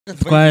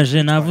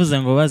twaje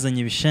navuze ngo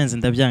bazanye ibishenzi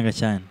ndabyanga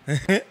cyane.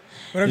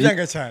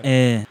 Urabyanga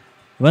cyane?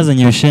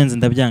 Bazanye ibishenzi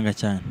ndabyanga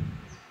cyane.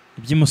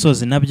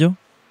 Iby'umusozi nabyo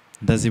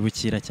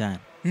ndazibukira cyane.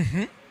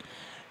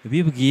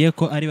 Bibwiye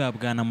ko ari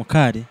babwana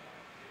mukari.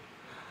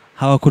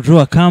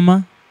 Hawakujua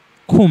kama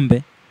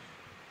kumbe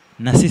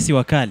na sisi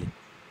wakali.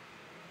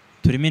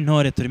 Turimo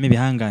intore, turimo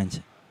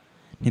ibihangange.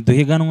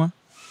 Ntiduhiganwa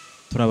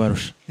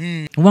turabarusha.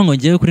 Uvuga ngo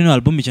ngiye kuri no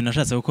album icyo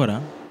nashatse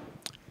gukora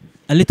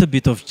a little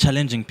bit of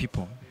challenging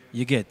people.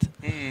 You get?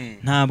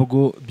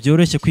 Ntabwo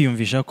byoroshye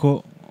kwiyumvisha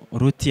ko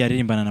Ruti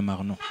aririmbana na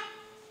Marno.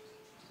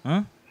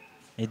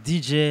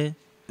 DJ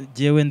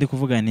jewe ndi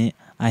kuvuga ni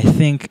I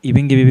think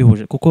ibingibi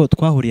bihuje kuko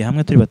twahuriye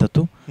hamwe turi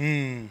batatu.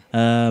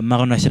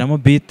 Marno ashyiramo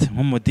beat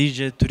nk'umu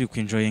DJ turi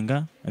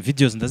kwinjoyinga.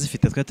 Videos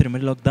ndazifite twa turi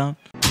muri lockdown.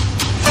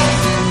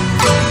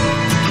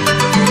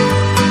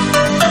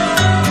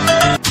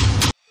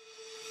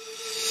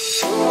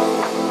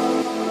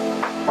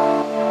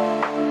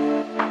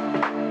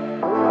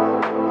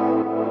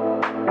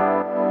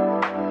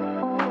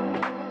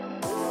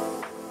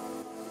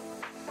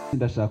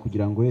 Ndashaka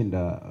kugira ngo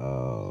wenda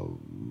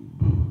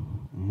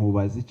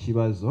nkubaze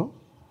ikibazo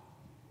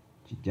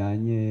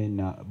kijyanye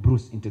na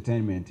Bruce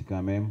Entertainment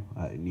kameme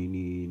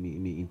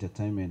ni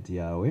entertainment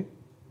yawe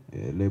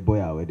label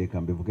yawe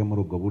reka mbivuge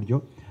muri ubwo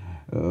buryo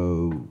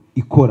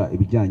ikora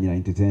ibijyanye na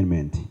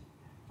entertainment.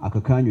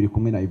 Aka kanya uri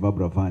kumwe na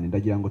Buravan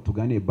ndagira ngo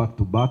tugane back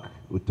to back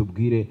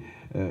utubwire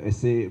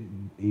ese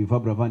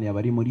Buravan yaba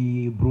ari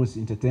muri Bruce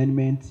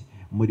Entertainment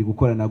muri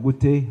gukorana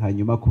gute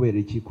hanyuma kubera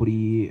iki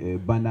kuri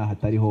bana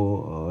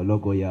hatariho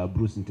logo ya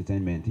Bruce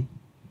Entertainment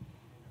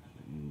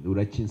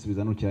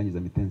urakinsubiza n'ukirangiza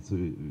mitensu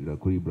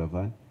kuri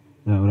Buravan.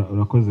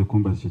 Urakoze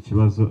kumbaza icyo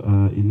kibazo.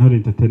 Intore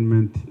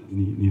Entertainment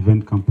ni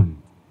event company.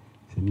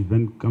 C'est ni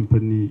event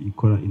company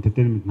ikora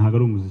entertainment ntago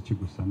ari umuziki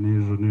gusa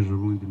nejo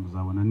bundi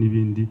muzabona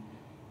n'ibindi.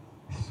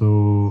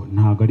 So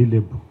ntago ari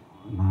label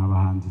nta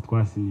bahanzi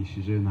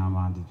twasinishije nta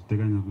bahanzi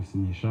duteganya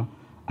gusinyisha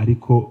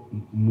ariko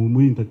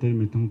muri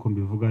entertainment nkuko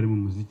mbivuga ari mu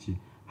muziki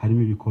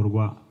harimo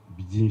ibikorwa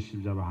byinshi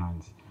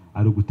by'abahanzi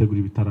ari ugutegura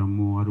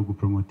ibitaramo ari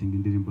ugupromoting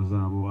indirimbo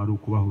zabo ari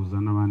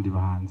ukubahuza n'abandi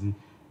bahanzi.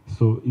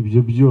 So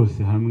ibyo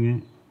byose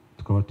hamwe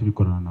tukaba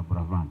tubikorana na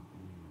Buravan.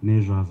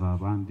 Nejo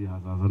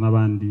hazaza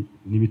n'abandi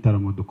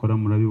n'ibitaramo dukora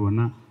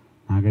murabibona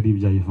ntago ari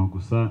ibya Ivan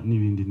gusa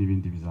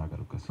n'ibindi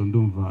bizagaruka. So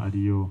ndumva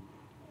ariyo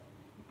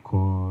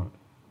ko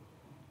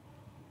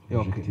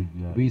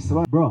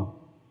bisaba bro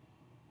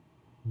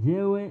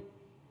yewe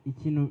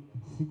ikintu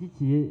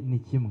gishyigikiye ni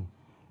kimwe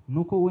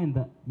nuko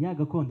wenda ya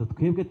gakondo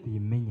twebwe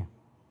tuyimenya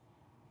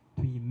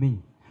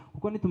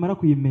kuko nitumara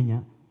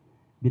kuyimenya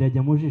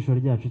birajya mu jisho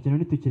ryacu ikintu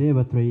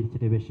nitukireba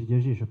turayikirebesha iryo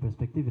jisho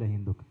perspective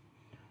irahinduka.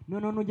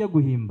 None nujya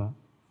guhimba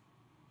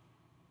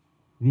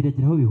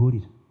biragira aho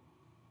bihurira.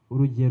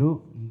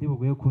 Urugero ndi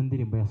bugoye ku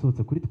ndirimbo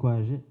yasohotse kuri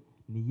twaje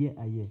ni ye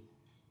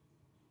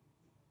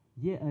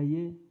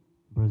aye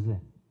brother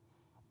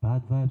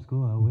bad vibes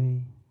go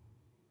away.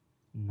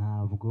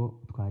 Ntabwo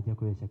twajya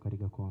kubeshya ko ari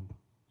gakondo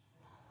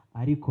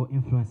ariko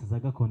influence za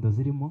gakondo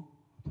zirimo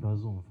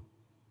turazumva.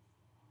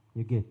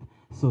 You get?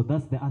 So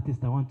that's the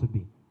artist I want to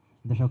be.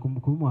 Ndashaka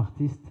kuba umu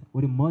artist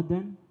uri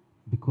modern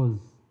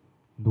because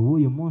nduwo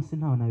uyu munsi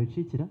ntaho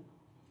nabicikira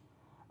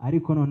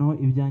ariko noneho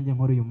ibyanjye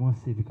nkora uyu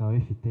munsi bikaba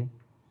bifite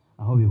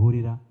aho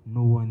bihurira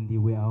n'ubundi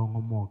we aho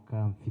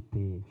nkomoka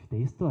mfite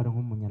histoire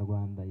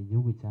nk'umunyarwanda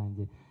igihugu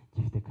cyanjye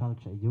gifite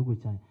culture igihugu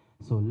cyanjye.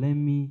 So let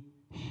me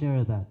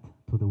share that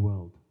to the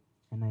world.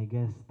 And I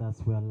guess that's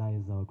where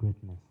lies our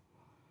greatness.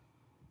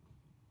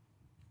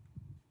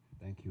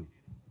 Thank you.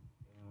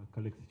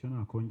 Kalex icyo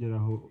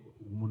nakongeraho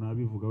umuntu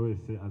abivuga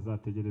wese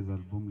azategereza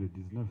album le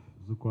 19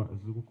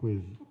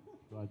 z'ukwezi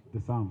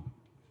December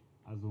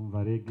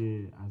azumva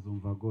reggae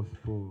azumva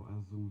gospel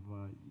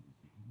azumva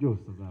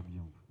byose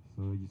azabyumva.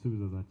 So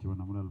igisubizo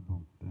azakibona muri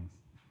album. Thanks.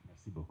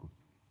 Merci beaucoup.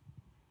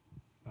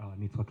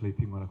 Nitwa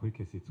Clipping wala kuri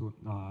kesitu.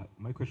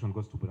 My question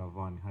goes to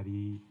Buravan.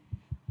 Hari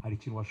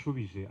ikintu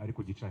washubije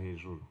ariko gica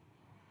hejuru.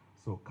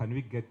 So can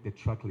we get the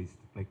track list,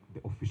 like the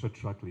official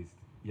track list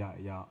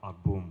ya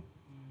album?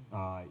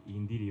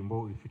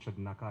 Indirimbo featured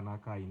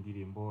naka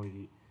indirimbo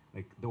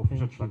like the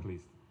official track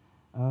list.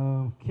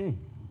 Okay,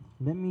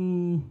 let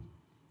me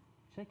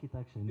check it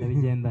actually.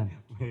 Ndabigendana.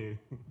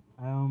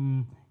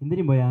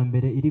 Indirimbo ya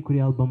mbere iri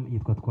kuri album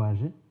yitwa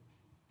Twaje.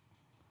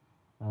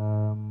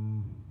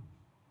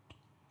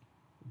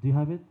 Do you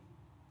have it?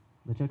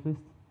 The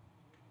checklist?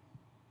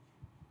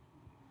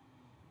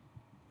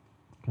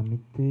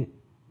 Kamite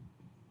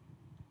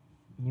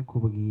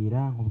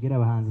nkubwira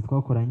abahanzi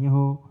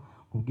twakoranyeho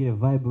nkubwire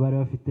vibe bari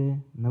bafite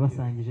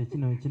nabasangije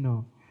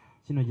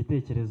kino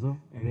gitekerezo.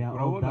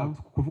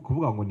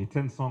 Kuvuga ngo ni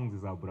 10 songs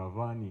za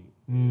Buravan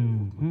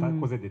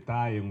utakoze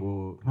detail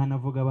ngo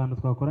nkanavuga abantu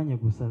twakoranye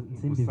gusa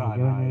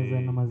simbivuga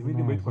neza n'amazina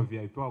y'ibindi bitwa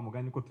VIP wa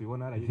mugani ko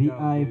tubibona ara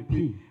VIP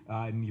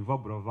ni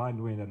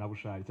Buravan wenda na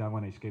Bushari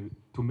cyangwa na Ishke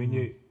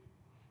tumenye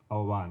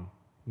abo bantu.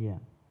 Yeah,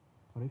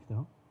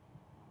 urifiteho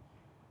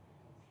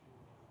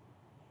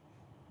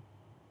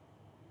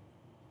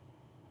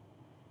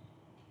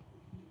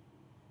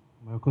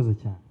murakoze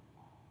cyane.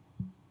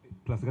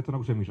 plus gato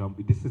nagushe mu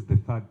ijambo, this is the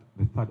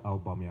third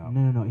album yawe.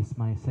 No, it's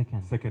my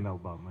second. Second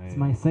album. It's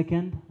my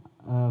second.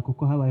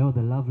 Kuko habayeho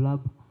The Love Lab,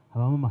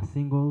 habamo ama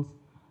singles,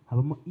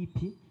 habamo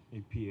EP.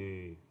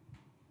 EPA.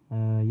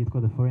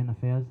 Yitwa The Foreign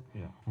Affairs.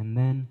 Yeah. And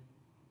then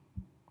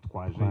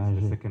Twaje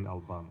is the second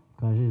album.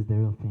 Twaje is the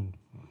real thing.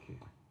 Okay.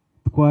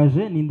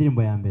 Twaje ni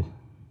indirimbo ya mbere,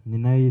 ni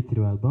nayo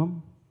yitiriwe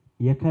album.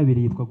 Iya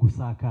kabiri yitwa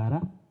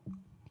Gusakara.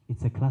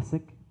 It's a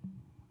classic,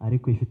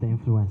 ariko ifite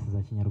influence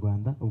za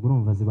Kinyarwanda, ubwo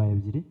urumva zibaye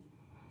ebyiri.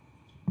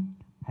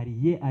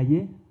 Hari Ye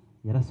Aye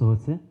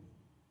yarasohotse,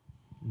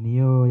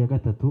 niyo ya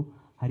gatatu.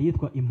 Hari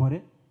yitwa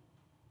Impore,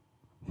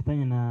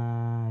 mfitanye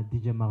na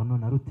DJ Marno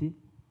na Ruti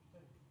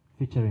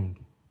featuring,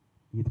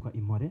 yitwa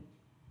Impore.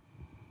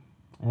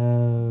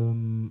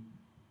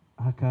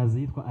 Hakaza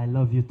yitwa I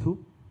Love You Too,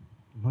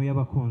 nto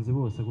y'abakunzi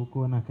bose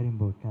kuko ni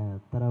akarimbo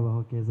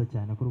katarabaho keza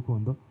cyane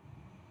k'urukundo.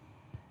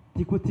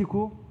 Tiku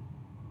Tiku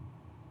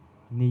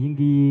ni iyi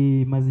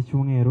ngiyi imaze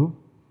icyumweru.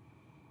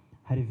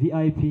 Hari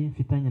VIP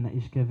mfitanye na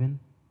Ish Kevin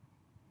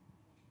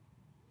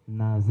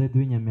na Z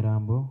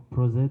w'inyamirambo,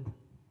 Pro Z,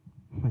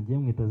 ngiye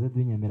mwita Z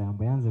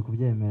w'inyamirambo, yanze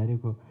kubyemera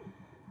ariko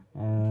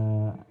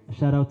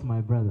shout out to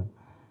my brother.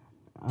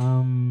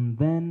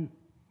 Then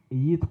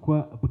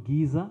yitwa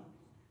Bwiza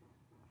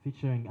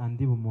featuring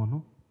Andi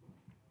Bumuntu.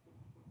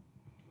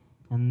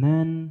 And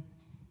then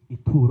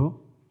Ituro,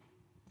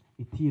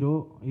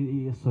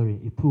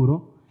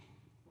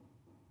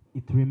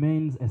 it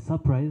remains a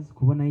surprise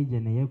kubona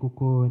yigeneye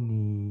kuko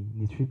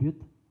ni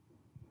tribute.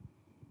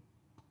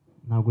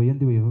 Ntabwo iyo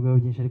ndi buyivugaho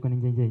byinshi ariko ni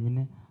njye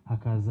njyenyine.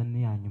 Hakaza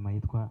ni ya nyuma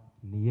yitwa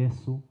Ni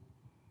Yesu.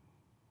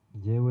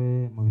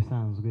 Njyewe mu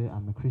bisanzwe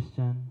I'm a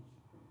Christian,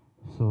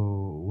 so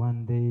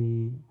one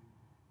day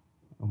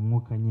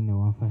umwuka nyine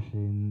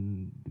wamfashe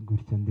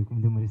gutyo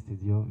ndi muri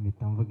studio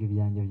mpita mvuga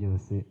ibyanjye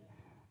byose.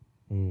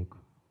 Yego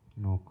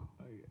nuko.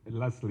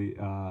 Lastly,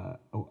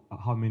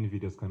 how many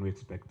videos can we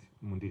expect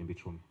mu ndirimbo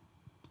 10?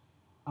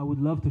 I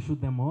would love to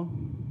shoot them all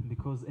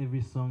because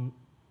every song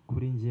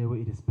kuri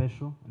njyewe it is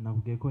special.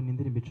 Navuga ko ni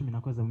indirimbo 10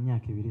 nakoze mu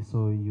myaka 2,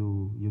 so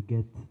you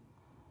get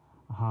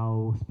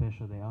how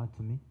special they are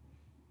to me.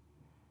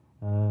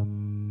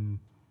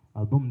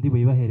 Album ndi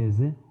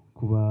buyibahereze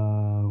ku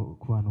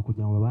bantu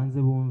kugira ngo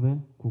babanze bumve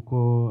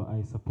kuko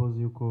I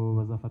suppose yuko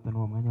bazafata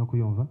n'uwo mwanya wo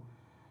kuyumva.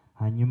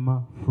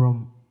 Hanyuma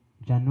from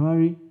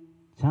January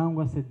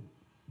cyangwa se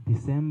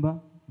December,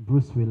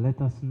 Bruce will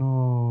let us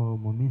know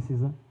mu minsi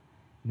iza.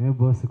 Niwe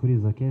boss kuri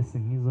izo case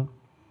nk'izo.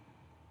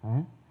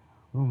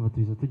 Urumva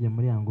tubizo tujye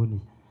muri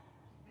yanguni.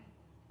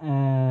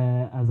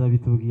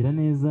 Azabitubwira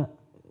neza.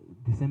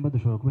 December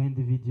dushobora kuba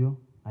hindi video,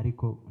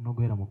 ariko no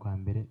guhera mu kwa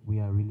mbere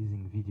we are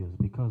releasing videos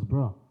because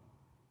bro,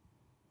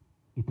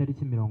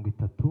 itariki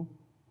 30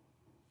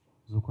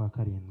 z'ukwa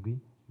karindwi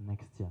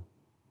next year,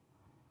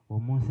 uwo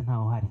munsi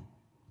ntaho hari,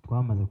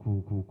 twamaze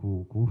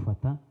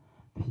kuwufata.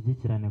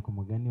 Dushyigikirane ku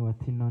mugani wa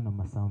Tino na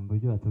Massamba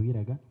ibyo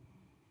batubwiraga.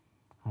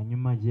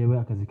 Hanyuma jewe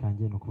akazi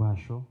kanjye no kubaha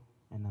show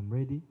and I'm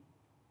ready.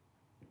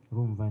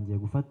 Urumva ngiye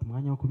gufata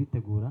umwanya wo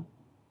kubitegura,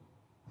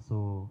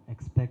 so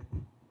expect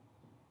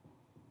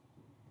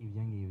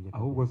ibyo ngibyo.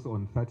 Ahubwo so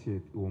on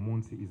 30th uwo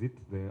munsi, is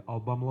it the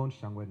album launch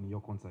cyangwa ni yo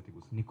concert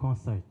gusa? Ni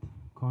concert.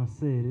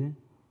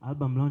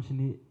 Album launch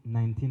ni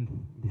 19th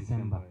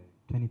December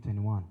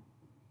 2021.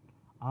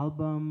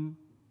 Album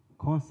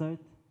concert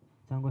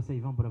cyangwa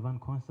se Buravan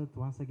concert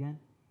once again,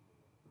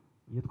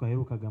 iyo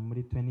twaherukaga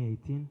muri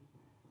 2018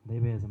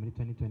 ndayibeza muri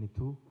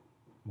 2022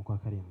 mu kwa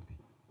karindwi.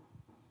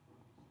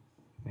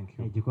 Thank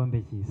you.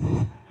 Igikombe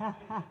cy'isi.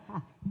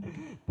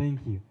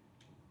 Thank you.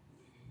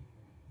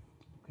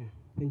 Okay,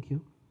 thank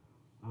you.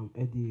 I'm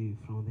Eddie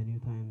from the New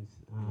Times.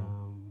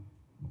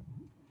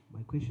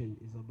 My question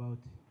is about,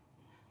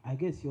 I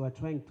guess you are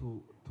trying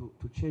to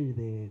change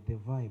the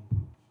vibe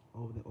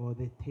of or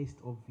the taste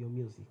of your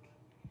music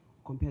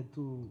compared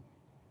to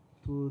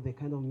the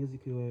kind of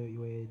music you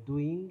were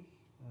doing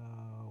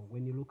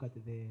when you look at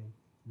the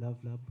Love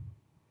Lab.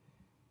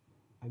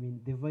 I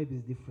mean, the vibe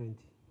is different.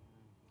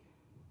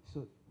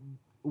 So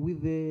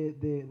with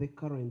the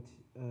current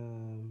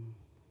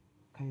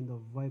kind of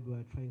vibe we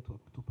are trying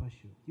to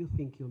pursue, do you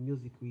think your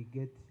music will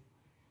get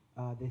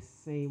the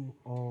same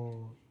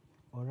or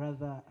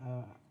rather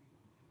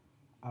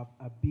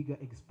a bigger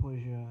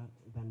exposure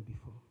than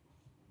before?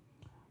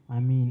 I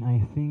mean, I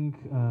think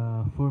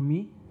for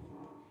me,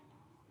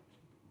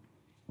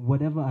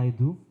 whatever I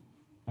do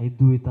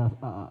it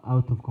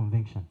out of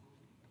conviction.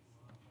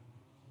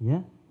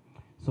 Yeah?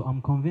 So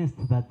I'm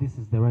convinced that this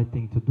is the right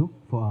thing to do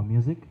for our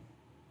music.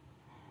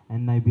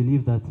 And I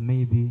believe that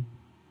maybe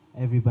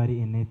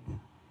everybody in it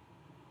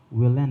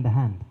will lend a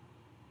hand.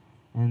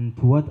 And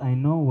to what I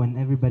know, when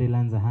everybody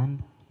lends a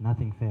hand,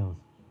 nothing fails.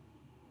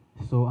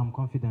 So I'm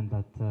confident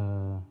that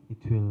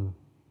it will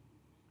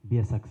be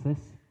a success.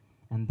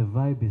 And the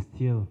vibe is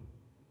still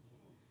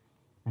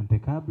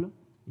impeccable,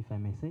 if I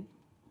may say.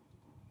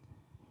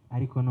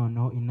 Ariko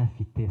no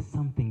inafite,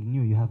 something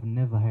new you have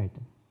never heard.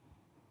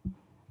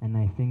 And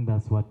I think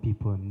that's what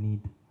people need.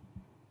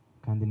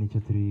 Kandi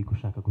nicyo turi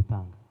gushaka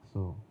gutanga.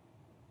 So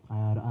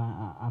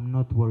I'm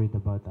not worried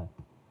about that.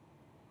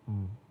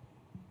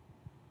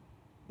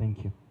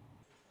 Thank you.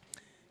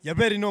 You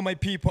better know my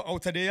people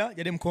out there.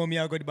 You them call me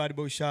YAGO, the bad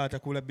boy shot, a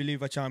cooler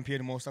believer,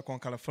 champion, monster,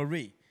 conqueror,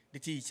 free. The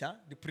teacher,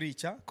 the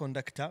preacher,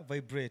 conductor,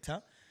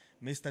 vibrator,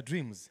 Mr.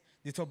 Dreams,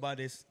 the top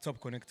baddest, top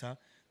connector,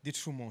 the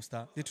true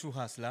monster, the true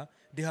hustler,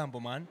 the humble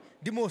man,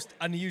 the most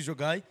unusual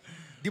guy,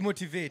 the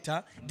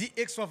motivator, the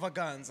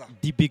extravaganza.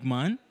 The big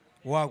man.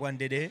 Wagwan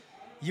dede.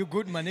 You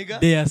good, my nigga?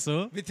 There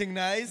so. Everything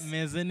nice?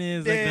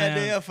 Mezeneza.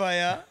 There,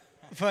 fire.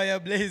 Fire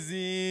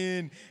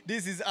blazing.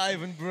 This is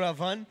Ivan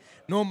Buravan,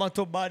 no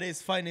matter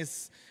baddest,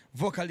 finest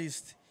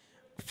vocalist,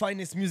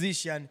 finest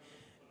musician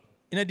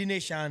in the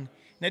nation,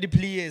 in the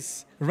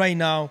place right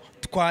now.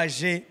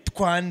 Tukwaje,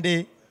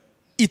 tukwande,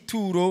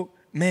 ituro,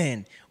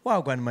 man.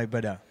 Wagwan, my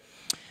brother.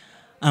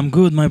 I'm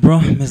good, my bro.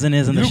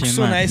 Mezeneza. You look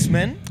so nice,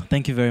 man.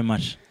 Thank you very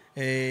much.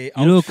 You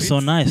look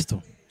so nice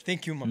too.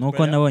 Thank you, my Nuko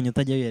brother. nabonye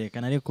utajya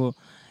wiyerekana ariko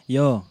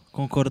yo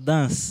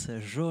concordance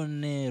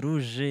jaune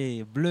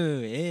rouge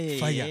bleu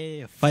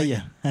Fire.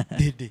 fire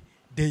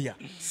Deya.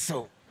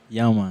 So.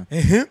 yeah man.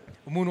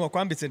 Umuntu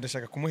wakwambitse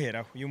ndashaka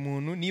kumuheraho. Uyu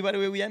muntu niba ari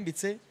we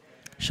wiyambitse.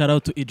 Shout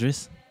out to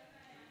Idris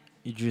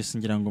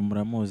ngira ngo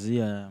muramuzi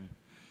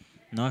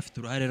nawe afite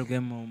uruhare rwe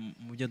mu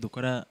byo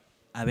dukora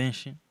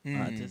abenshi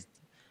artist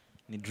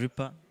ni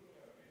dripper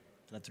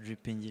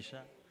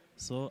drippingisha,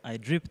 so I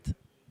dripped.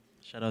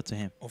 Shout out to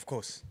him. Of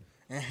course.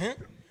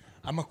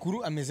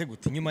 Amakuru ameze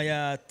gute nyuma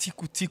ya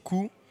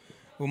tiku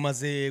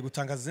umaze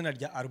gutangaza izina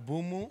rya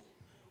album,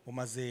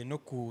 umaze no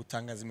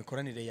gutangaza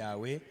imikoranire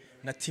yawe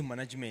na team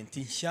management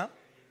nshya,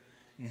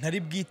 ntari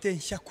bwite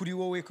nshya kuri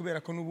wowe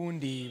kubera ko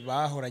nubundi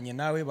bahoranye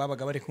nawe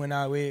babaga bari kumwe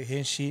nawe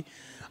henshi,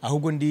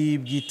 ahubwo ndi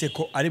bwite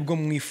ko aribwo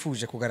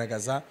mwifuje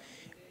kugaragaza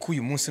ko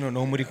uyu munsi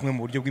noneho muri kumwe mu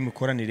buryo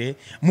bw'imikoranire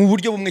mu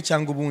buryo bumwe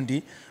cyangwa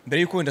ubundi.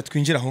 Mbere yuko wenda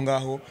twinjira aho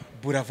ngaho,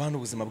 Buravan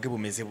ubuzima bwe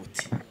bumeze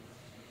buti?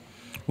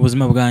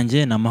 Ubuzima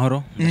bwanjye ni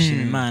amahoro,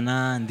 ndashima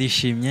Imana,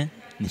 ndishimye,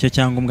 nicyo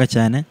cyangombwa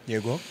cyane.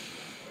 Yego.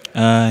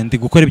 Ndi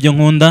gukora ibyo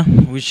nkunda,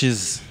 which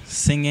is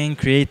singing,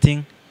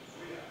 creating.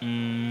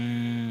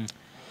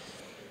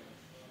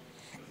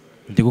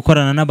 Ndi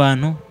gukorana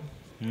n'abantu,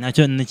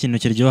 nacyo ni ikintu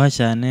kiryoha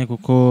cyane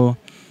kuko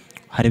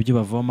hari ibyo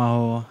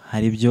bavomaho,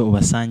 hari ibyo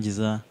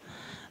ubasangiza.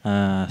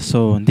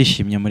 So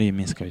ndishimye muri iyi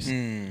minsi kabisa.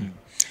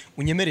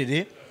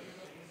 Unyemerere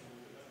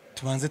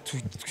tubanze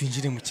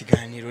twinjire mu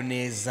kiganiro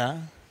neza,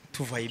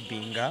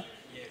 tuvibinga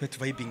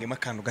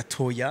akantu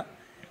gatoya,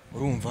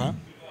 urumva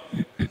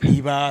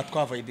niba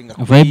twavibinga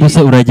kuri vibe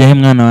se urajya he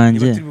mwana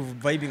wanjye?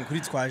 Vibinga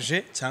kuri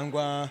twaje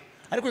cyangwa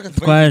ariko reka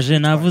twaje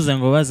navuze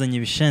ngo bazanye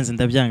ibishenzi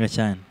ndabyanga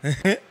cyane.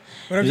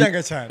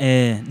 Urabyanga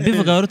cyane?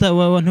 Bivuga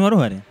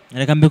ntiwaruhare,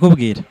 reka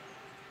mbikubwire.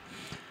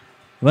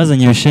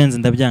 Bazanye ibishenzi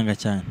ndabyanga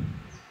cyane,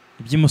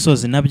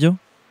 iby'imusozi nabyo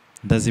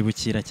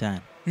ndazibukira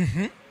cyane.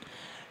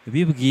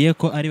 Bibwiye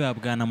ko ari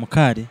babwana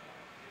mukari,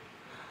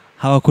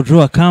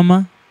 hawakujua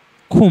kama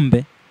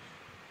kumbe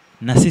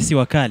na sisi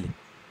wakali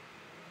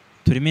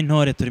turimo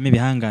intore, turimo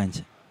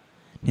ibihangange,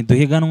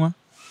 ntiduhiganwa,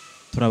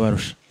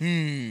 turabarusha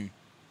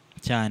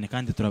cyane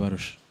kandi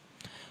turabarusha.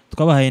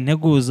 Twabahaye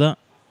integuza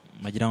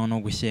bagira ngo no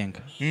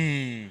gushyenga,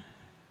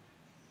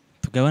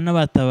 tugabana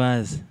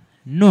batabazi,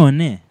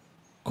 none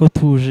ko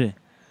tuje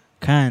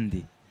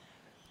kandi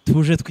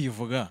tuje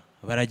twivuga,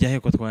 barajya he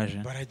ko twaje?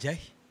 barajya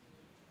he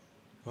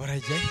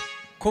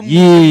ko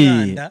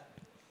mwanda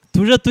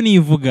tuje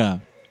tunivuga,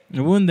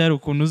 ubundi hari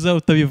ukuntu uza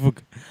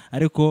utabivuga,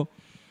 ariko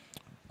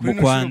mu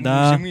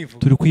Rwanda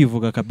turi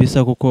kwivuga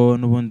kabisa kuko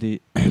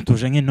nubundi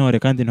tuje nk'intore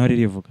kandi intore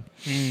irivuga.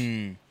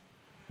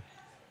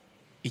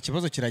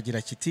 Ikibazo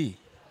kiragira kiti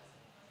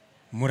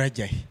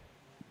murajya he?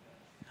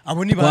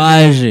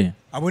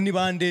 Abo ni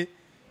bande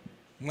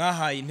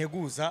mwahaye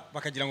integuza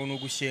bakagira ngo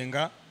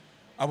nugushyenga?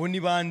 Abo ni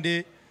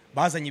bande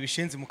bazanye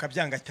ibishenzi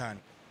mukabyanga cyane?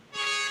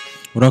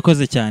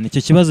 Urakoze cyane.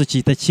 Icyo kibazo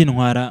cyita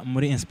kintwara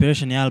muri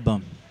inspiration ya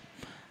album.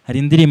 Hari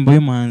indirimbo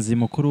y'umuhanzi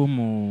mukuru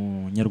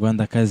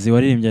w'umunyarwandakazi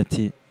waririmbye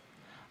ati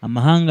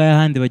amahanga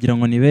y'ahandi bagira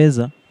ngo ni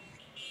beza,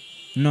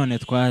 none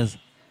twaza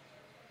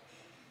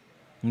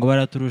ngo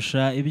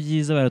baraturusha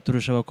ibyiza,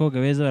 baraturusha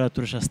abakobwa beza,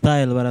 baraturusha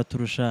style,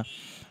 baraturusha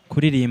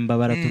kuririmba,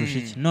 baraturusha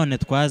iki, none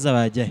twaza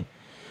bajya he?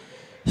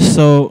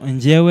 So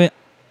njyewe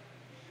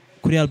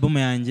kuri album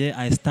yanjye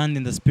I stand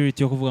in the spirit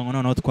yo kuvuga ngo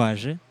noneho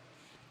twaje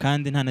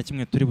kandi nta na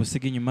kimwe turi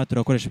busiga inyuma,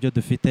 turakoresha ibyo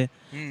dufite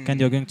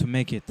kandi we are going to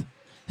make it.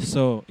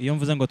 So iyo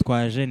mvuze ngo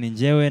twaje ni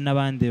njyewe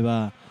n'abandi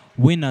ba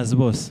winners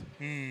bose.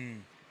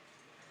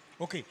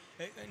 Okay,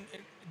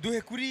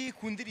 duhe kuri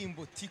ku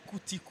ndirimbo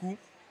tiku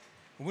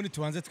ubundi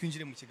tubanze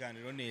twinjire mu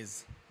kiganiro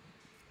neza.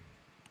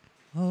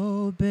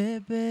 Oh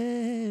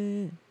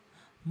bebe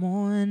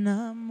mon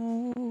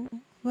amour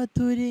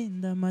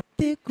baturinda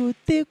matiku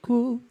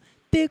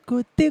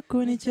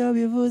tiku nicyo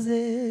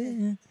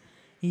bivuze.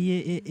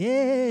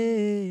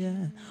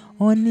 Yeah,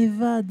 on y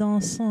va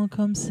dansant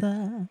comme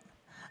ça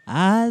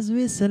as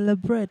we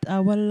celebrate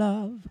our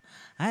love.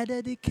 I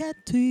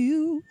dedicate to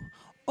you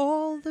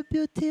all the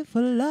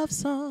beautiful love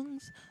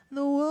songs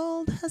the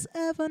world has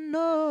ever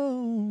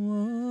known.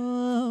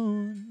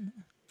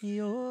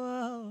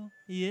 Yo,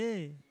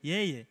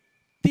 yeah.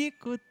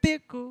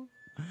 tiku.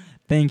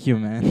 Thank you,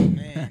 man.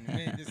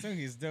 Man, the song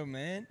is dope,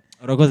 man.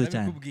 Urakoze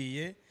cyane.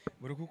 Ndabikubwiye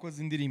buri kuko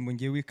indirimbo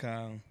ngiye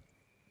wika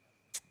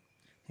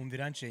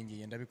nkumvira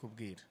ncengeye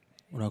ndabikubwira.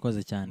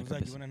 Urakoze cyane Uzajya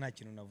kabisa. ubona nta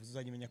kintu navuze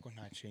uzajya umenya ko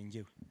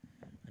ntacengewe.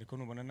 Ariko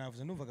nubona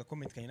navuze numvaga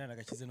comment kanyina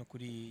nagakize no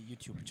kuri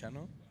YouTube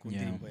channel ku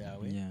ndirimbo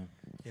yawe.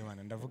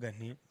 Yebana ndavuga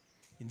nti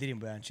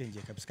indirimbo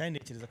yancengeye kabisa kandi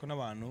ntekereza ko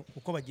n'abantu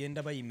uko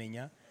bagenda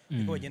bayimenya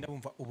uko bagenda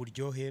bumva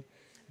uburyohe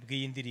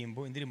bw'iyi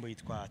ndirimbo. Indirimbo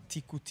yitwa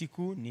Tiku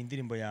Tiku ni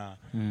indirimbo ya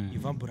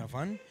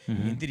Buravan,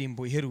 ni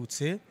indirimbo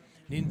iherutse,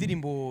 ni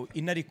indirimbo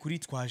inari kuri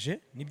twaje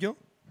nibyo?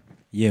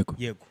 Yego.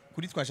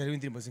 Kuri twaje hari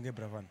indirimbo zingahe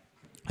Buravan?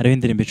 Hari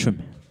indirimbo 10.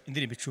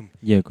 Indirimbo 10.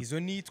 Yego. Izo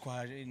ni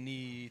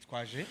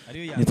twaje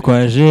ariyo ya. Ni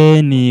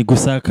twaje, ni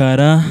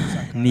gusakara,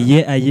 ni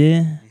ye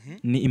aye,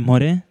 ni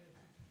impore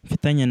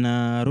mfitanye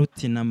na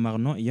Ruti na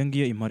Marno, iyo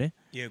ngiyo impore.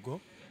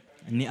 Yego.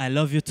 Ni I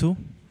love you too,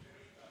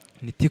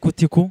 ni Tiku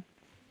Tiku,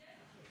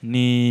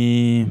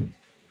 ni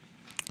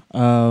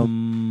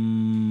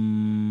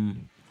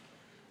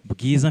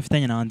Bwiza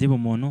mfitanye na Andy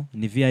Bumuntu,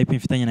 ni VIP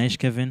mfitanye na Ish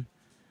Kevin,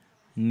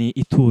 ni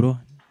Ituro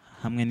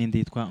hamwe n'indi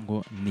yitwa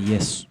ngo ni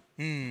Yesu.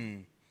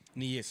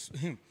 Ni Yesu.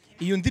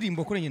 Iyo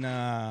ndirimbo koranye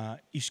na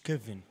Ish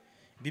Kevin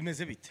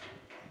bimeze bite?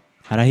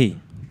 Harahi.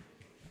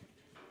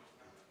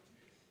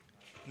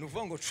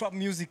 Nuvuga ngo trap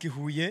music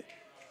ihuye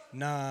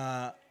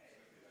na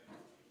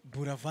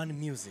Buravan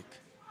music.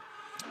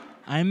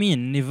 I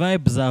mean, ni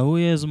vibe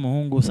zahuye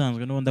z'umuhungu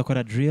usanzwe n'ubundi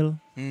akora drill.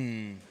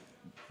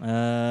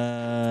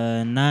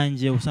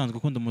 Nanjye usanzwe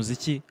ukunda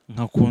umuziki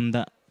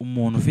nkakunda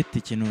umuntu ufite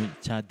ikintu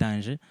cya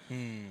danger.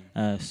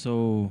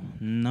 So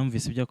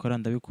namvise ibyo akora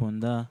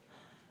ndabikunda.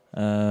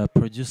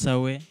 Producer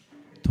we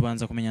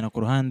tubanza kumenyana ku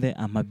ruhande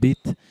ama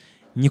beat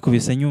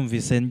nyikubise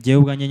nyumvise ngiye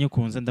ubwanjye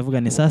nyikunze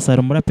ndavuga ni sasa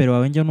ari umuraperi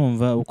wawe njye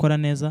numva ukora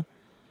neza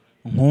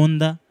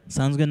nkunda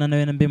sanzwe na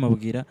nawe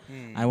mbimubwira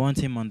I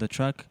want him on the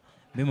track.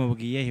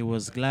 Mbimubwiye he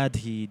was glad,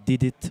 he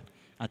did it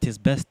at his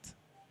best.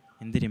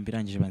 Indirimbo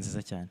irangije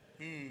banziza cyane.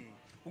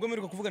 Ubwo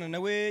mperuka kuvugana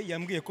nawe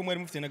yambwiye ko mwari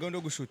mufite na gahunda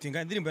yo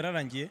gushutinga. Indirimbo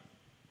yararangiye?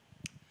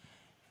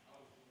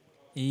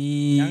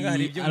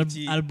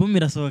 Album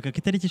irasohoka ku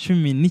itariki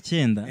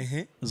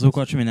 19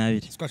 z'ukwa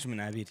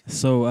 12.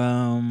 So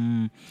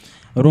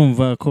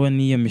urumva ko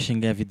niyo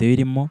mishinga ya video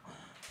irimo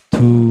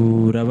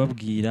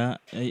turababwira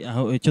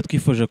aho icyo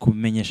twifuje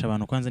kumenyesha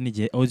abantu kwanza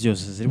n'igihe audios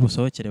ziri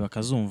busohokere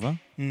bakazumva.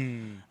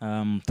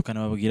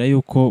 Tukanababwira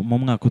yuko mu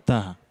mwaka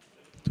utaha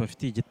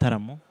tubafitiye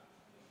igitaramo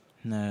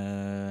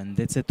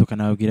ndetse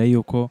tukanababwira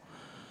yuko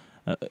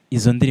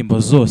izo ndirimbo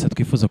zose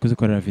twifuza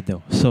kuzikorera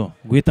video. So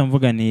guhita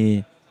mvuga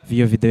ni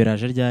video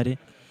iraje ryari,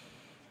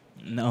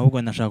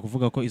 ahubwo nashaka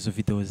kuvuga ko izo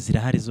video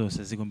zirahari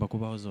zose zigomba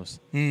kubaho zose.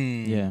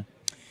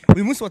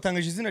 Uyu munsi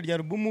watangaje izina rya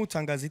album,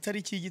 utangaza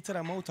itariki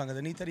y'igitaramo,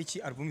 utangaza n'itariki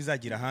album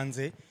izagira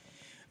hanze.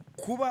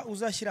 Kuba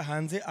uzashyira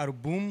hanze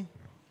album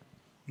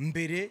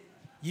mbere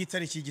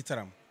y'itariki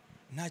y'igitaramo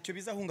ntacyo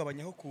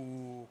bizahungabanyaho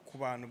ku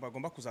bantu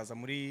bagomba kuzaza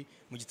mu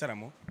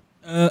gitaramo?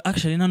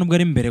 Actually nta nubwo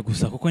ari imbere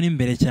gusa kuko ni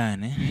imbere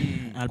cyane.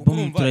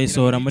 Album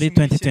turayisohora muri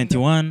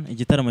 2021,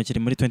 igitaramo kiri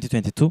muri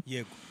 2022.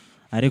 Yego.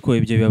 Ariko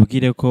ibyo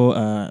bibabwire ko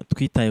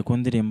twitaye ku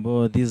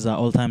ndirimbo these are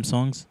all time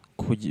songs,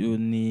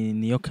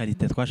 niyo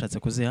karite twashatse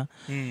kuziha.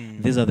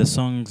 These are the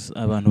songs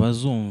abantu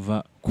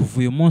bazumva kuva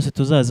uyu munsi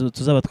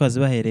tuzaba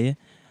twazibahereye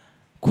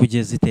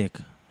kugeza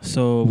iteka.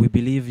 So we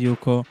believe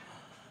yuko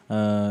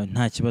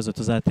nta kibazo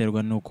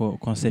tuzaterwa nuko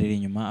concert iri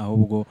inyuma,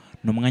 ahubwo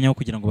n'umwanya wo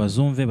kugira ngo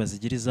bazumve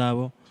bazigire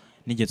izabo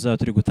n'igihe tuzaba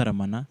turi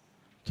gutaramana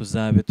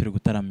tuzabe turi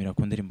gutaramira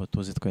ku ndirimbo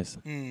tuzi twese.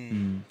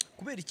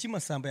 Kubera iki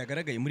Massamba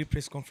yagaragaye muri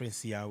press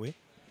conference yawe?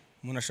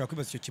 Umuntu ashaka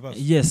kwibaza icyo kibazo.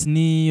 Yes,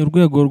 ni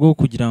urwego rwo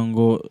kugira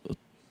ngo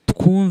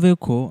twumve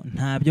ko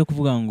nta byo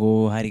kuvuga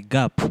ngo hari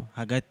gap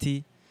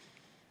hagati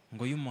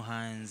ngo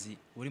y'umuhanzi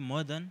uri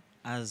modern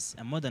as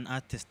a modern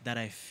artist that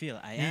I feel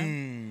I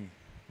am,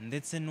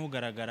 ndetse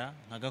n'ugaragara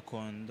nka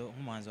gakondo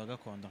nk'umuhanzi wa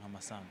gakondo nka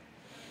Massamba.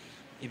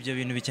 Ibyo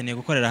bintu bikeneye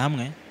gukorera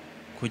hamwe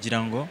kugira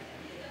ngo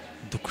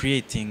du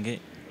creating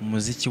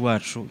umuziki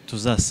wacu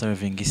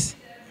tuzaserving isi,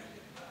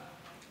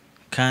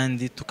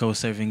 kandi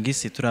tukawuserving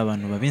isi turi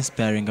abantu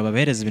babinspiring,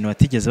 babahereza ibintu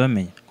batigeze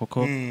bamenya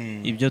kuko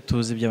ibyo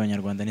tuzi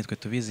by'abanyarwanda nitwe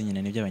tubizi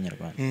nyine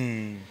n'iby'abanyarwanda.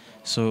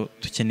 So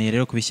tukeneye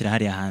rero kubishyira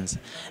hariya hanze,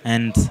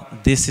 and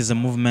this is a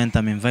movement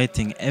I'm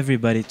inviting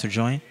everybody to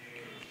join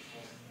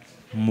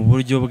mu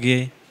buryo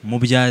bwe mu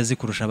byazi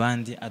kurusha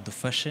abandi,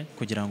 adufashe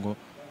kugira ngo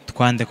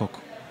twande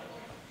koko.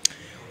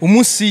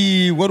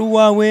 Umunsi wari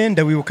uwawe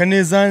ndawibuka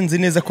neza, nzi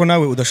neza ko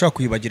nawe udashaka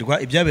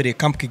kwibagirwa ibyabereye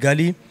Camp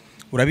Kigali,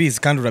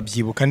 urabizi kandi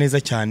urabyibuka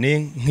neza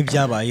cyane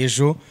nk'ibyabaye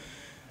ejo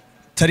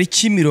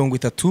tariki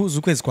 30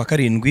 z'ukwezi kwa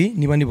karindwi,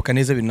 niba nibuka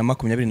neza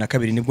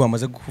 2022 nibwo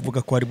wamaze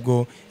kuvuga ko ari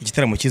bwo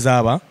igitaramo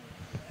kizaba,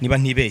 niba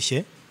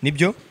ntibeshye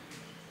nibyo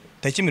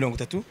tariki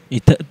 30.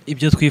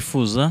 Ibyo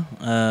twifuza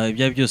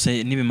ibya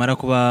byose nibimara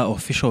kuba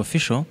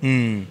official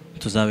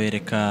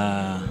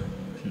tuzabereka,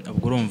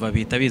 ubwo urumva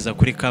bita biza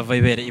kuri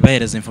cover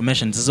ibahereza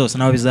information zose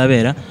naho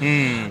bizabera.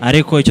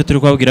 Ariko icyo turi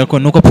kubabwira ko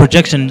nuko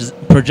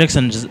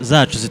projections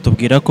zacu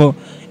zitubwira ko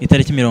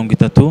itariki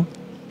 30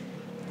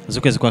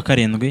 z'ukwezi kwa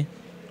karindwi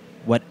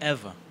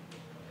whatever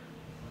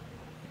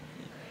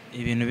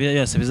ibintu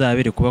byose bizaba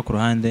biri kuba ku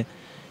ruhande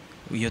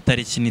iyo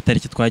tariki ni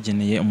tariki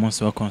twageneye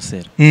umunsi wa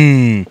concert.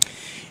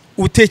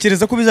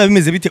 Utekereza ko bizaba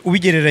bimeze bite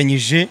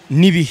ubigereranyije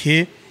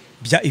n'ibihe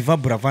bya Iva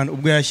Buravan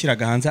ubwo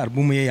yashyiraga hanze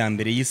album ye ya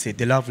mbere yise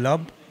The Love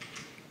Lab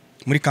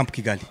muri Camp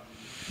Kigali?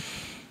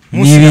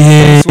 Ni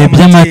ibihe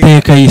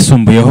by'amateka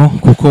yisumbuyeho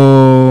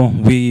kuko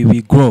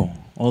we grow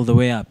all the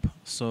way up,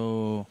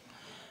 so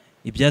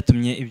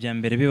ibyatumye ibya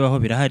mbere bibaho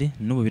birahari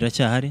n'ubu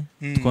biracyahari,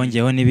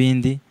 twongeyeho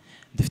n'ibindi,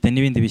 dufite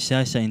n'ibindi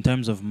bishyashya in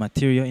terms of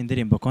material,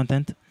 indirimbo,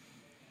 content.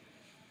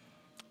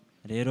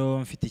 Rero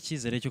mfite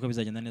icyizere cy'uko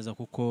bizagenda neza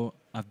kuko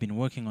I've been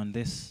working on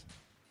this.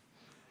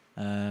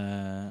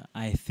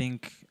 I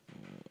think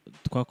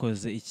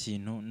twakoze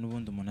ikintu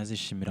n'ubundi umuntu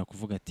azishimira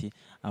kuvuga ati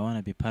I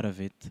wanna be part of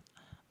it,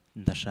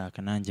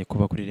 ndashaka nanjye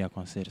kuba kuri iriya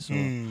concert. So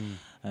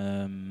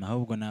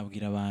ahubwo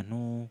nabwira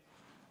abantu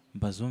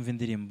bazumva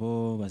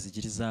indirimbo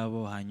bazigira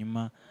izabo,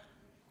 hanyuma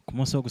ku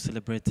munsi wo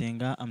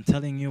gucelebratinga, I'm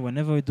telling you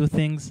whenever we do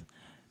things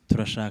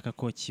turashaka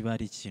ko kiba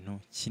ari ikintu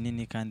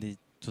kinini kandi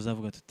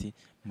tuzavuga tuti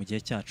mu gihe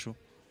cyacu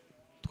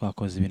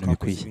twakoze ibintu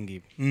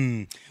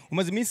bikwiye.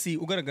 Umaze iminsi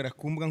ugaragara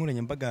ku mbuga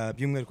nkoranyambaga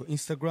by'umwihariko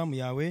Instagram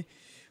yawe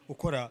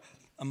ukora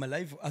ama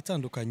live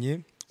atandukanye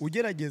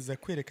ugerageza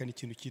kwerekana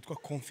ikintu cyitwa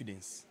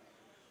confidence.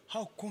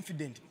 How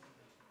confident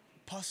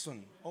person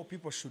or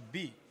people should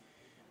be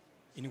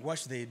in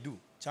what they do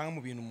cyangwa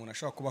mu bintu umuntu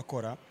ashobora kuba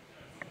akora.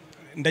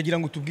 Ndagira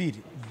ngo tubwire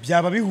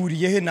byaba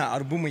bihuriye he na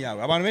album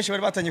yawe? Abantu benshi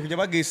bari batangiye kujya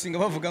bagesinga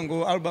bavuga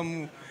ngo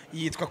album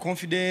yitwa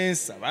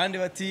Confidence, abandi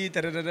bati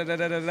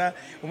tararararara,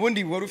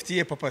 ubundi wari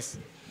ufitiye purpose?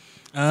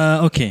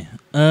 Okay.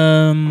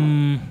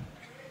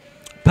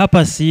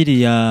 Purpose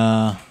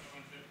iriya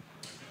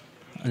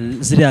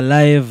ziriya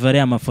live ari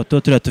amafoto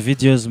turiya tu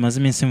videos maze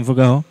iminsi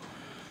mvugaho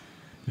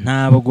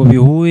ntabwo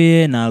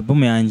bihuye na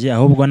album yanjye,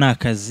 ahubwo ni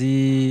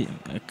akazi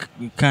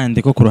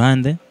kandi ko ku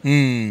ruhande.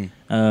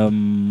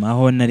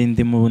 Aho nari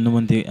ndimo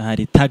n'ubundi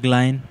hari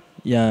tagline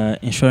ya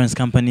insurance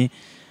company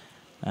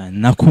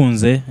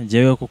nakunze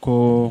jewe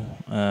kuko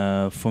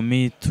for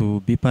me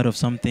to be part of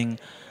something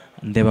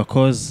ndeba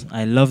cause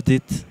I loved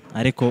it,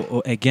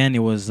 ariko again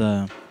it was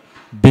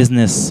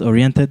business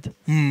oriented.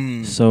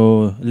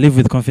 So live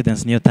with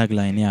confidence niyo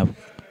tagline yabo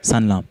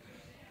Sanlam.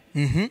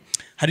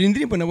 Hari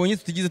indirimbo nabonye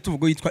tutigize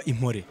tuvugo yitwa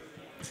Impore.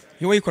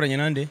 Yo wayikoranye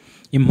nande?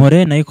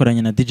 Impore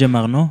nayikoranye na DJ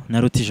Marno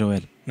na Ruti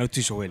Joel.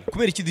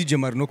 Kubera iki DJ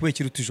Marno, kubera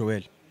iki Ruti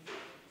Joel?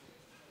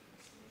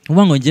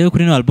 Uba ngo ngiye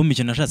kuri no album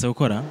ikintu nashatse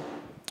gukora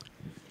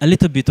a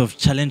little bit of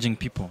challenging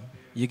people,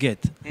 you get.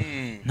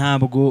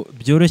 Ntabwo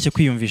byoroshye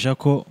kwiyumvisha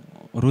ko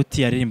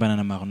Ruti yaririmbana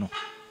na Marno.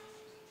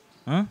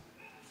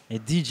 A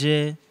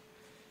DJ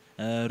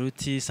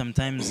Ruti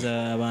sometimes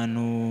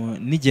abantu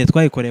n'igihe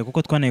twayikoreye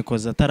kuko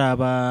twanayikoza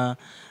ataraba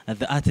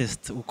the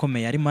artist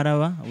ukomeye ari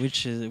maraba,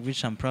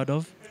 which I'm proud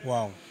of.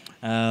 Wow.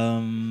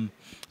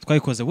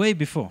 Twayikoze way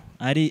before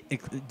ari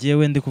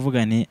jewe ndi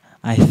kuvuga ni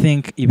I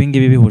think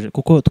ibingibi bihuje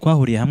kuko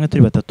twahuriye hamwe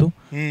turi batatu.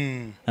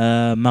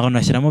 Marno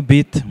ashyiramo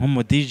beat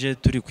nk'umu DJ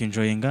turi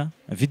kwinjoyinga,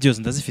 videos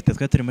ndazifite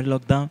twa turi muri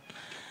lockdown.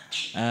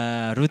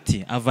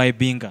 Ruti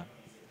avibinga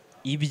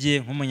ibye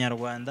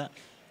nk'umunyarwanda.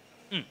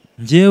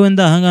 Njyewe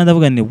ndahanga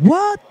ndavuga ni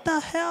what the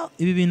hell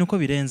ibi bintu ko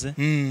birenze.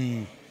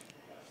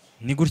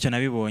 Ni gutyo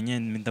nabibonye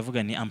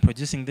ndavuga ni I'm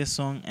producing this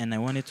song and I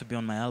want it to be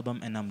on my album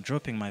and I'm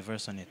dropping my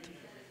verse on it.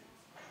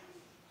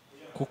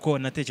 Kuko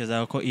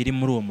natekereza ko iri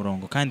muri uwo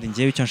murongo kandi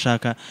njyewe icyo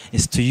nshaka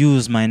is to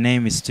use my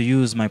name, is to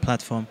use my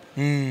platform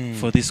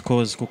for this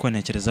cause, kuko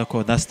ntekereza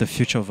ko that's the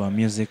future of our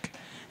music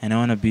and I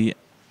want to be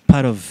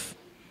part of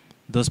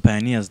those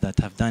pioneers that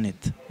have done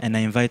it and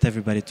I invite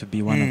everybody to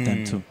be one of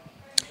them too.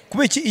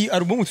 Kubeki iyi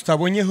album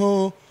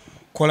tutabonyeho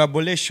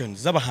collaboration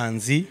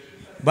z'abahanzi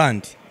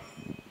bandi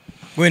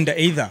wenda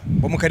either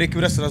bo mu karere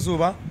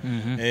k'Iburasirazuba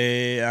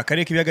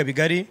akarere k'ibiyaga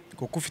bigari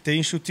kuko ufite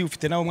inshuti,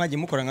 ufite nabo mwagiye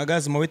mukora nka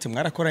Gazi Mawete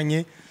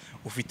mwarakoranye,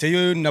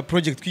 ufiteyo na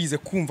project twize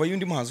kumva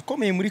y'undi muhanzi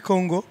ukomeye muri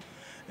Congo,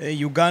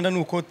 Uganda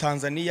nuko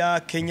Tanzania,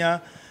 Kenya,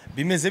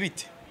 bimeze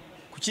bite?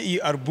 Kuki iyi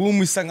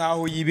album isa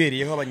nkaho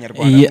yibereyeho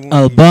abanyarwanda? Iyi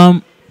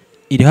album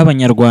iriho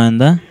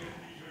abanyarwanda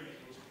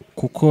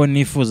kuko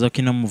nifuza ko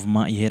ino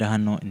movement ihera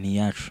hano ni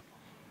yacu.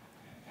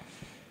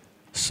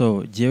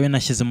 So jewe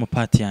nashyizemo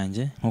part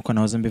yanjye nkuko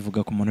nahoze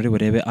mbivuga ku muntu uri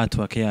burebe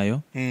artwork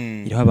yayo,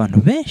 iriho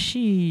abantu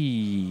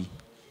benshi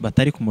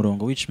batari ku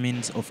murongo, which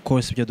means of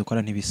course ibyo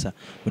dukora ntibisa,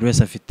 buri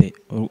wese afite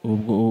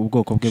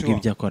ubwoko bwe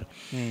bw'ibyo akora,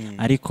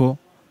 ariko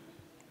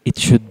it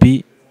should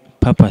be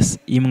purpose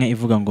imwe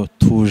ivuga ngo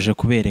tuje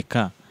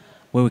kubereka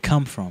where we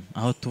come from,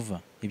 aho tuva,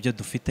 ibyo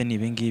dufite ni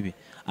ibingibi,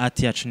 art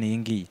yacu ni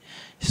ingiyi.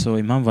 So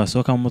impamvu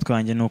asohoka mu mutwe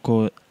wanjye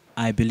nuko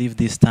I believe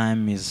this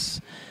time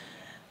is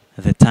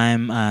the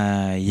time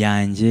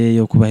yanjye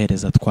yo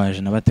kubahereza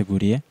twaje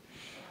nabateguriye.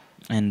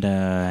 And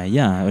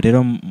yeah,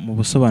 rero mu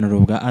busobanuro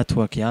bwa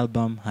artwork ya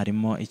album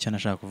harimo icyo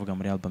nashaka kuvuga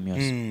muri album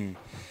yose.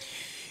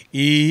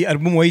 Iyi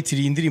album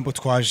wayitiriye indirimbo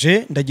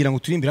twaje, ndagira ngo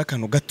turimbira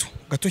akantu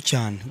gato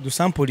cyane,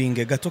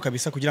 dusampling gato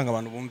kabisa kugira ngo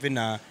abantu bumve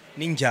na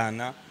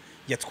n'injyana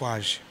ya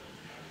twaje.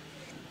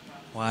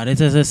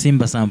 waretse se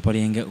simba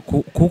sampling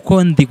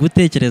kuko ndi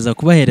gutekereza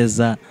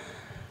kubahereza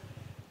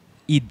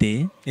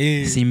ide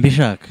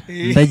simbishaka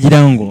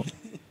ndagira ngo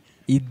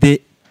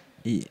ide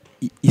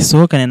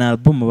isohokane na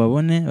album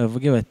babone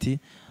bavuge bati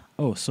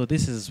oh so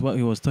this is what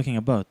he was talking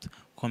about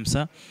comme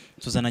ça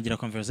tuzanagira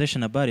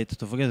conversation about it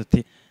tuvuge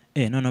tuti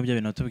noneho byo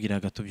bintu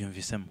tubwiraga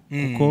tubyumvisemo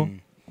kuko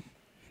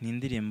ni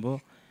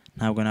indirimbo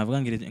ntabwo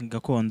navuga ngo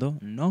gakondo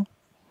no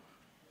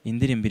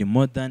indirimbo iri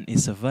modern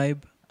is a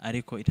vibe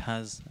ariko it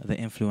has the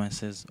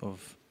influences of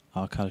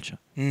our culture.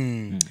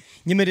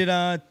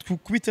 Nyemerera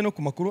tukubite no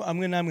ku makuru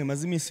amwe namwe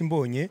maze iminsi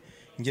mbonye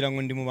ngira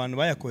ngo ndi mu bantu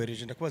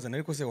bayakohereje ndakubazana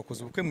ariko se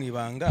wakoze ubukwe mu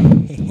ibanga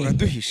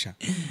uraduhisha.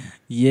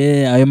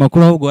 Ayo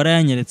makuru ahubwo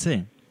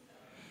warayanyeretse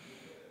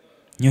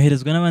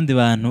nyoherezwa n'abandi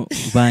bantu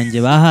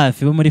banjye ba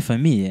hafi bo muri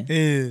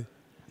famille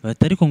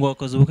batari ko ngo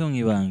wakoze ubukwe mu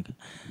ibanga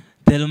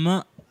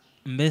tellement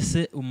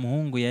mbese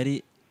umuhungu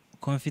yari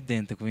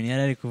confident ku bintu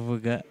yari ari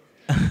kuvuga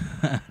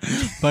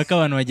paka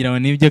abantu bagira ngo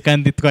nibyo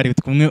kandi twari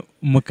kumwe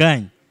mu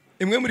kanya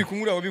imwe muri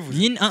kumura wabivuze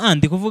nyine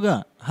ndi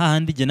kuvuga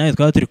hahandi je nawe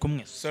twaba turi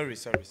kumwe. Sorry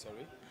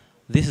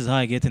This is how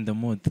I get in the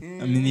mood.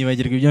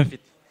 Nibagirwa ibyo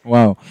mfite.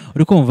 Wow,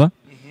 uri kumva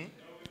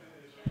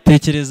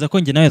tekereza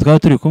ko nge nawe twaba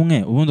turi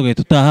kumwe ubundi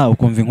ugahita utaha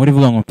ukumva inkuru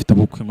ivuga ngo mfite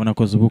ubukwe ngo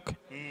nakoze ubukwe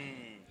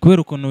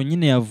kubera ukuntu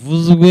nyine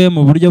yavuzwe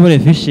mu buryo buri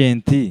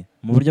efficient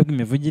mu buryo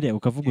bw'imivugire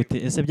ukavuga uti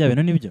ese bya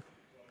bintu nibyo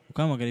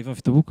ukamagara iva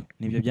mfite ubukwe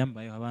nibyo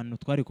byambayeho abantu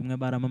twari kumwe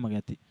baramamaga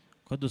ati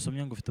ko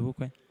dusomye ngo ufite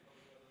ubukwe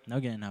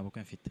nabwo nta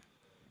bukwe mfite.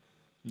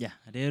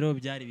 Rero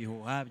byari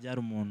bihuha byari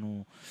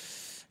umuntu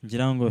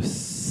ngira ngo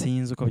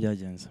sinzi uko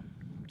byagenze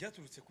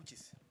byaturutse kuki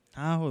se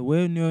aho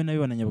wewe niwe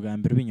nabibonanye bwa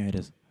mbere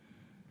ubinyohereza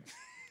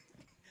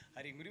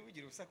hari inkuru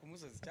bugira ubusa ku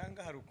musozi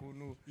cyangwa hari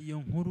ukuntu iyo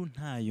nkuru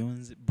ntayo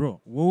nzi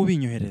bro wowe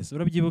ubinyohereza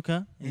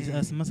urabyibuka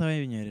amasaha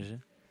y'ibinyohereje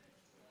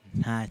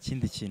nta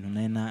kindi kintu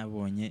naye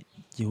nabonye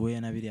gihuye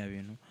na biriya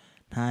bintu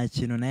nta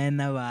kintu naye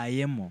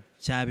nabayemo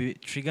cyabi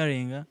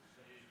triggeringa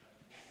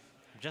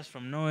just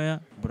from nowhere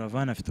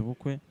Buravan afite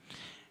ubukwe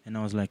and I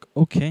was like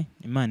okay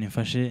imana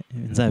imfashe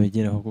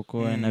nzabigeraho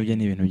kuko nabyo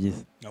ni ibintu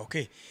byiza.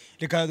 Okay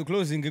reka du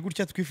closing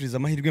gutya twifuriza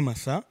amahirwe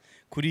masa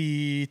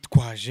kuri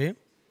twaje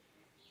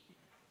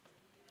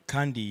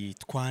kandi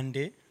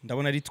twande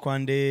ndabona ari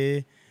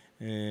twande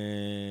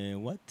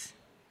what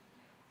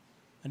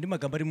andi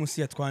magambo ari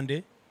munsi ya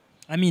twande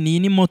iyi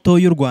ni moto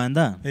y'u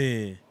Rwanda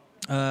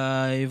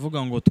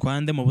ivuga ngo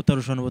twande mu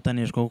butarushwa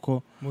n'ubutaneshwa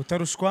kuko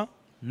mutarushwa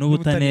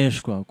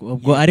n'ubutaneshwa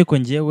ubwo ariko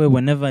ngewe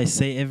whenever I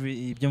say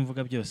ibyo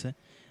mvuga byose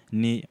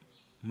ni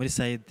muri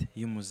side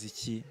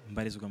y'umuziki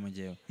mbarizwa mu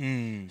gihe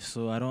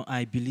so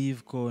I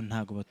believe ko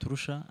ntago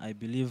baturusha I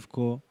believe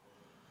ko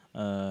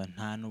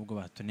nta nubwo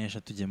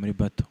batunesha tugiye muri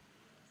battle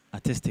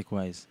artistic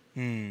wise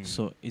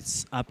so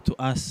it's up to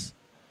us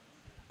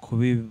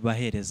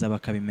kubibahereza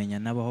bakabimenya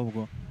nabo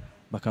ahubwo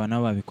bakaba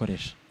nabo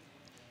babikoresha.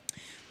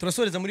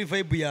 Turasoreza muri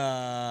vibe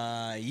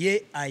ya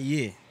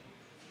aye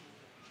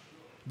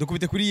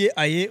dukubite kuri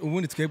aye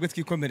ubundi twebwe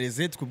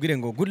twikomereze tukubwire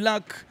ngo good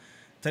luck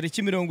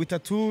tariki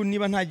 30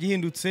 niba nta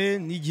gihindutse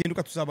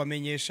n'igihinduka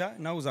tuzabamenyesha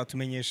nawe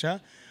uzatumenyesha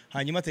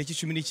hanyuma tariki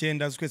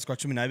 19 z'ukwezi kwa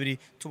 12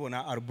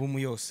 tubona album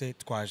yose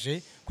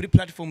twaje kuri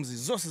platforms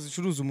zose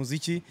zicuruza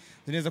umuziki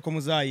zineza ko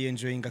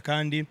muzayenjoyinga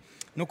kandi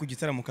no ku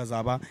gitaramo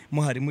kazaba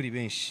muhari muri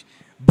benshi.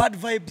 Bad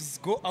vibes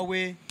go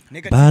away,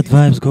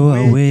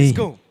 let's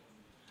go.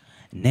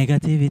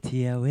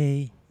 Negativity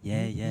away,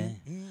 yeah.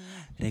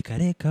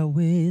 Reka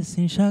we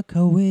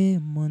sinshaka we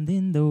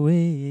mundinda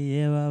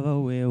we baba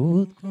we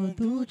utwo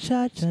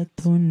ducaca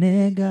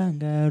tunega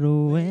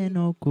ngaruwe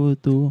no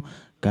kudu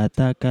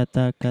kata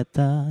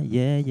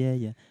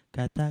yeah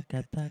kata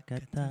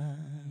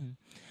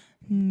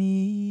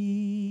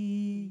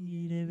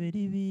ni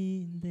reberi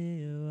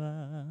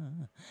bindeba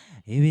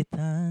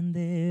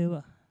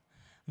ibitandeba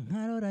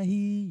nkarora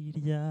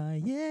hirya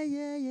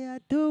yeah I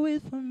do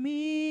it for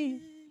me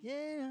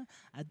yeah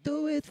I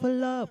do it for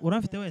love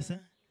urafite wese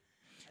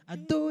I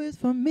do it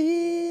for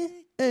me,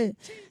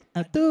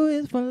 I do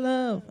it for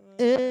love,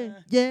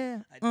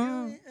 yeah.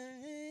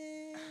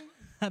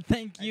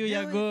 Thank you,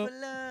 YAGO.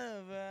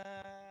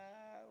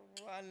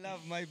 I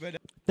love my brother.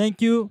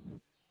 Thank you.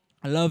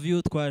 I love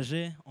you,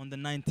 Twaje, on the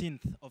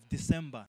 19th of December.